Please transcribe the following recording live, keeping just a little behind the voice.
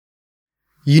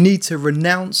You need to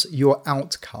renounce your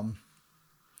outcome.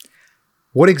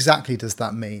 What exactly does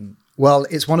that mean? Well,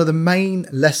 it's one of the main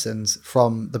lessons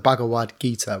from the Bhagavad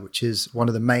Gita, which is one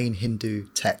of the main Hindu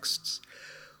texts.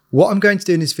 What I'm going to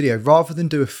do in this video, rather than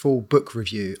do a full book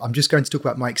review, I'm just going to talk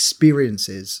about my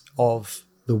experiences of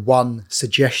the one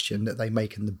suggestion that they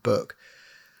make in the book,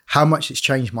 how much it's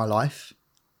changed my life,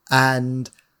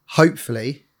 and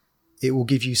hopefully it will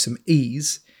give you some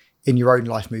ease in your own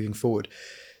life moving forward.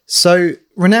 So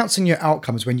renouncing your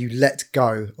outcome is when you let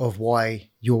go of why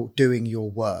you're doing your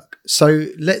work. So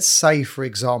let's say, for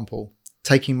example,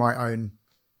 taking my own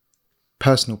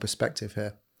personal perspective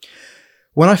here.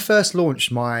 When I first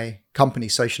launched my company,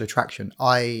 Social Attraction,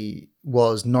 I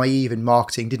was naive in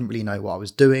marketing, didn't really know what I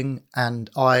was doing. And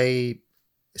I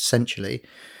essentially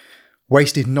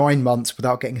wasted 9 months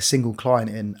without getting a single client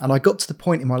in. And I got to the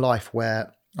point in my life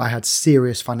where I had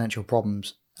serious financial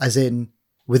problems, as in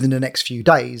within the next few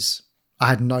days, I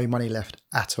had no money left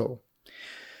at all.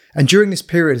 And during this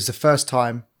period is the first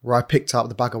time where I picked up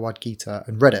the Bhagavad Gita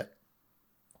and read it.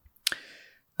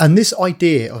 And this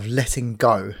idea of letting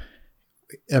go,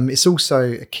 it's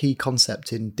also a key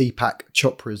concept in Deepak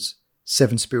Chopra's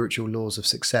 7 Spiritual Laws of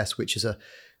Success, which is a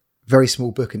very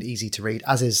small book and easy to read,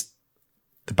 as is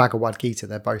the Bhagavad Gita.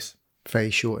 They're both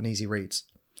very short and easy reads.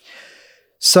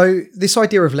 So this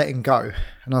idea of letting go,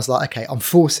 and I was like, okay, I'm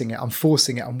forcing it,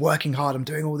 I'm working hard, I'm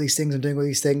doing all these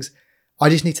things. I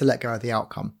just need to let go of the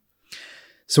outcome.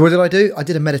 So what did I do? I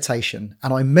did a meditation,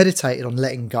 and I meditated on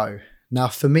letting go. Now,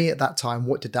 for me at that time,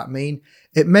 what did that mean?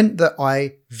 It meant that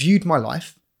I viewed my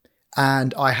life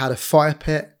and I had a fire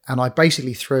pit, and I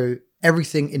basically threw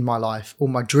everything in my life, all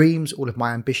my dreams, all of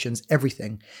my ambitions,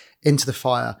 everything into the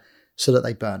fire so that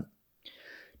they burnt.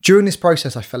 During this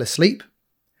process, I fell asleep.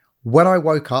 When I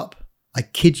woke up, I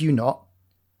kid you not,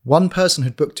 one person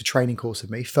had booked a training course with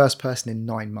me, first person in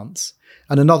 9 months,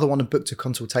 and another one had booked a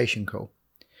consultation call.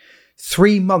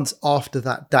 3 months after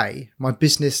that day, my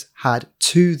business had,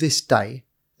 to this day,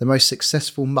 the most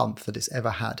successful month that it's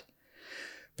ever had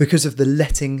because of the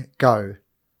letting go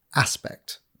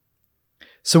aspect.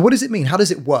 So what does it mean? How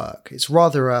does it work? It's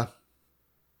rather a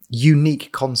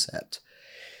unique concept.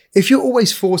 If you're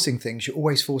always forcing things,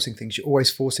 what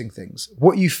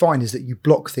you find is that you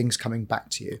block things coming back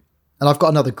to you. And I've got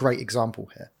another great example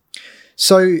here.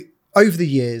 So over the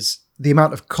years, the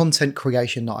amount of content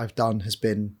creation that I've done has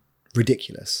been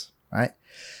ridiculous, right?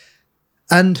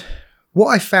 And what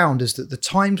I found is that the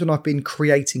times when I've been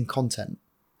creating content,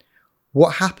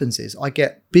 what happens is I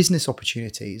get business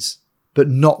opportunities, but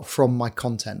not from my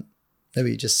content. Let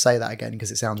me just say that again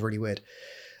because it sounds really weird.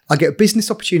 I get business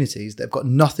opportunities that have got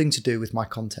nothing to do with my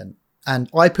content. And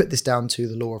I put this down to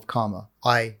the law of karma.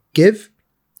 I give,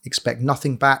 expect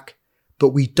nothing back, but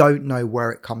we don't know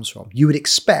where it comes from. You would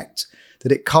expect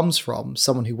that it comes from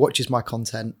someone who watches my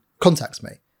content, contacts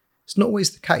me. It's not always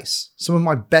the case. Some of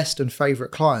my best and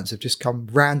favorite clients have just come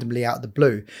randomly out of the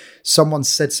blue. Someone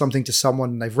said something to someone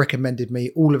and they've recommended me.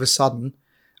 All of a sudden,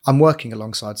 I'm working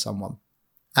alongside someone.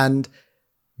 And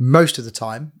most of the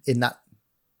time in that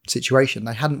situation,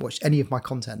 they hadn't watched any of my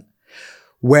content.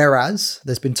 Whereas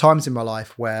there's been times in my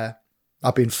life where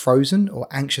I've been frozen or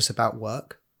anxious about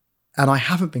work and I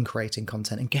haven't been creating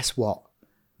content. And guess what?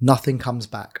 Nothing comes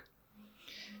back.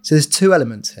 So there's 2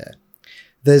 elements here.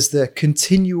 There's the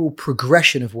continual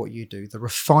progression of what you do, the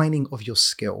refining of your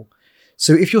skill.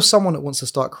 So if you're someone that wants to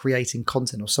start creating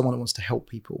content or someone that wants to help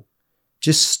people,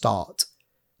 just start.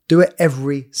 Do it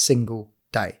every single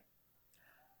day.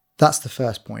 That's the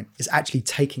first point, is actually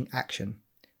taking action.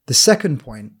 The second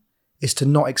point is to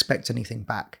not expect anything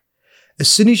back. As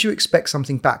soon as you expect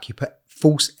something back, you put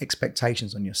false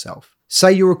expectations on yourself.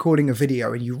 Say you're recording a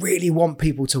video and you really want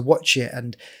people to watch it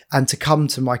and to come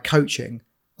to my coaching.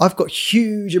 I've got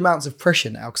huge amounts of pressure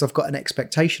now because I've got an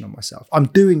expectation on myself. I'm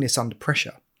doing this under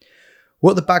pressure.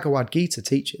 What the Bhagavad Gita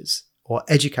teaches or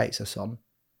educates us on,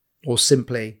 or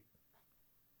simply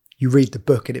you read the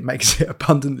book and it makes it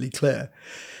abundantly clear,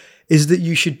 is that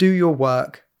you should do your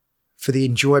work for the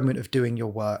enjoyment of doing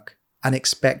your work and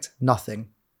expect nothing.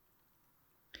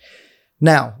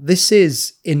 Now, this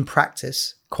is in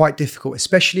practice quite difficult,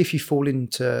 especially if you fall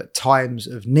into times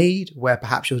of need where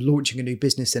perhaps you're launching a new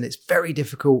business and it's very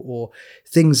difficult or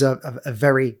things are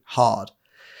very hard.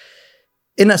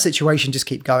 In that situation, just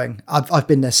keep going. I've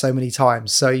been there so many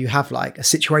times. So you have like a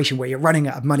situation where you're running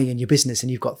out of money in your business and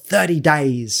you've got 30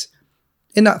 days.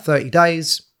 In that 30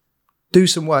 days, do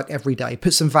some work every day,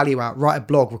 put some value out, write a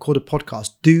blog, record a podcast,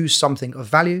 do something of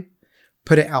value,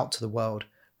 put it out to the world.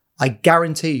 I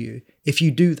guarantee you, if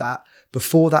you do that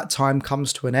before that time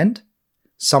comes to an end,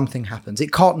 something happens.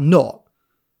 It can't not.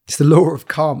 It's the law of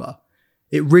karma.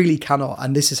 It really cannot.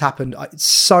 And this has happened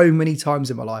so many times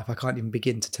in my life, I can't even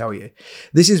begin to tell you.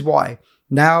 This is why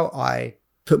now I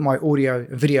put my audio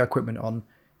and video equipment on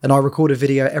and I record a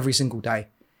video every single day.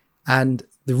 And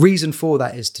the reason for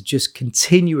that is to just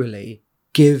continually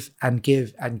give and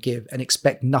give and give and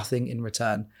expect nothing in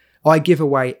return. I give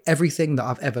away everything that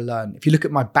I've ever learned. If you look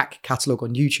at my back catalogue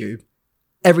on YouTube,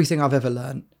 everything I've ever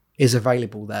learned is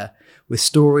available there with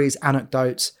stories,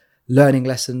 anecdotes, learning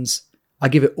lessons. I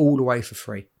give it all away for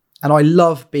free. And I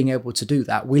love being able to do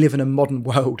that. We live in a modern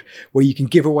world where you can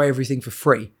give away everything for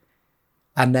free.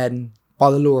 And then by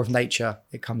the law of nature,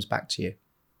 it comes back to you.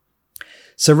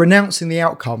 So renouncing the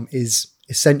outcome is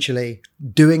essentially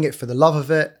doing it for the love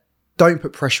of it. Don't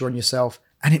put pressure on yourself.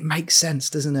 And it makes sense,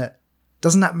 doesn't it?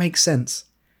 Doesn't that make sense?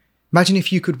 Imagine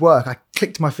if you could work. I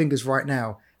clicked my fingers right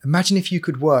now. Imagine if you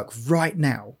could work right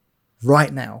now,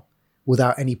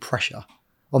 without any pressure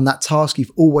on that task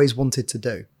you've always wanted to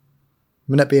do.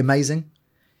 Wouldn't that be amazing?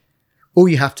 All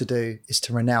you have to do is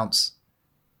to renounce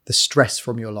the stress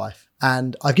from your life.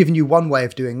 And I've given you one way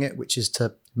of doing it, which is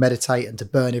to meditate and to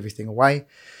burn everything away.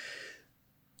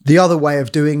 The other way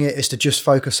of doing it is to just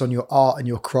focus on your art and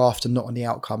your craft and not on the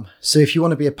outcome. So if you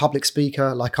want to be a public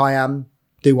speaker like I am,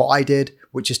 do what I did,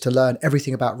 which is to learn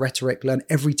everything about rhetoric, learn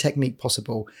every technique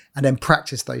possible, and then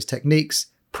practice those techniques,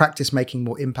 practice making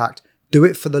more impact. Do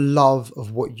it for the love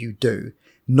of what you do,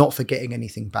 not for getting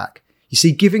anything back. You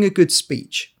see, giving a good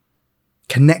speech,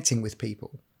 connecting with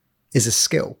people is a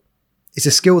skill. It's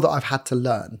a skill that I've had to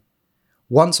learn.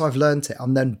 Once I've learned it,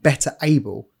 I'm then better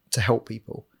able to help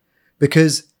people.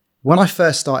 Because when I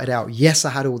first started out, yes, I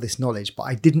had all this knowledge, but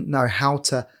I didn't know how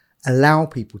to allow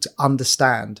people to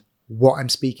understand what I'm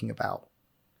speaking about.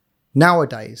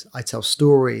 Nowadays, I tell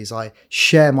stories, I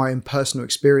share my own personal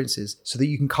experiences so that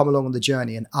you can come along on the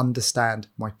journey and understand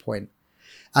my point.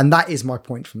 And that is my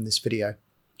point from this video.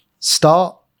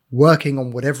 Start working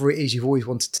on whatever it is you've always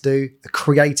wanted to do, a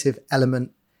creative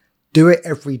element. Do it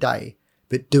every day,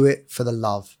 but do it for the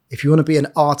love. If you want to be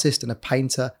an artist and a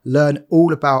painter, learn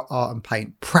all about art and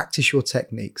paint. Practice your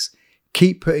techniques.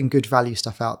 Keep putting good value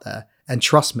stuff out there. And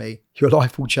trust me, your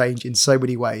life will change in so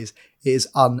many ways. It is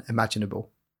unimaginable.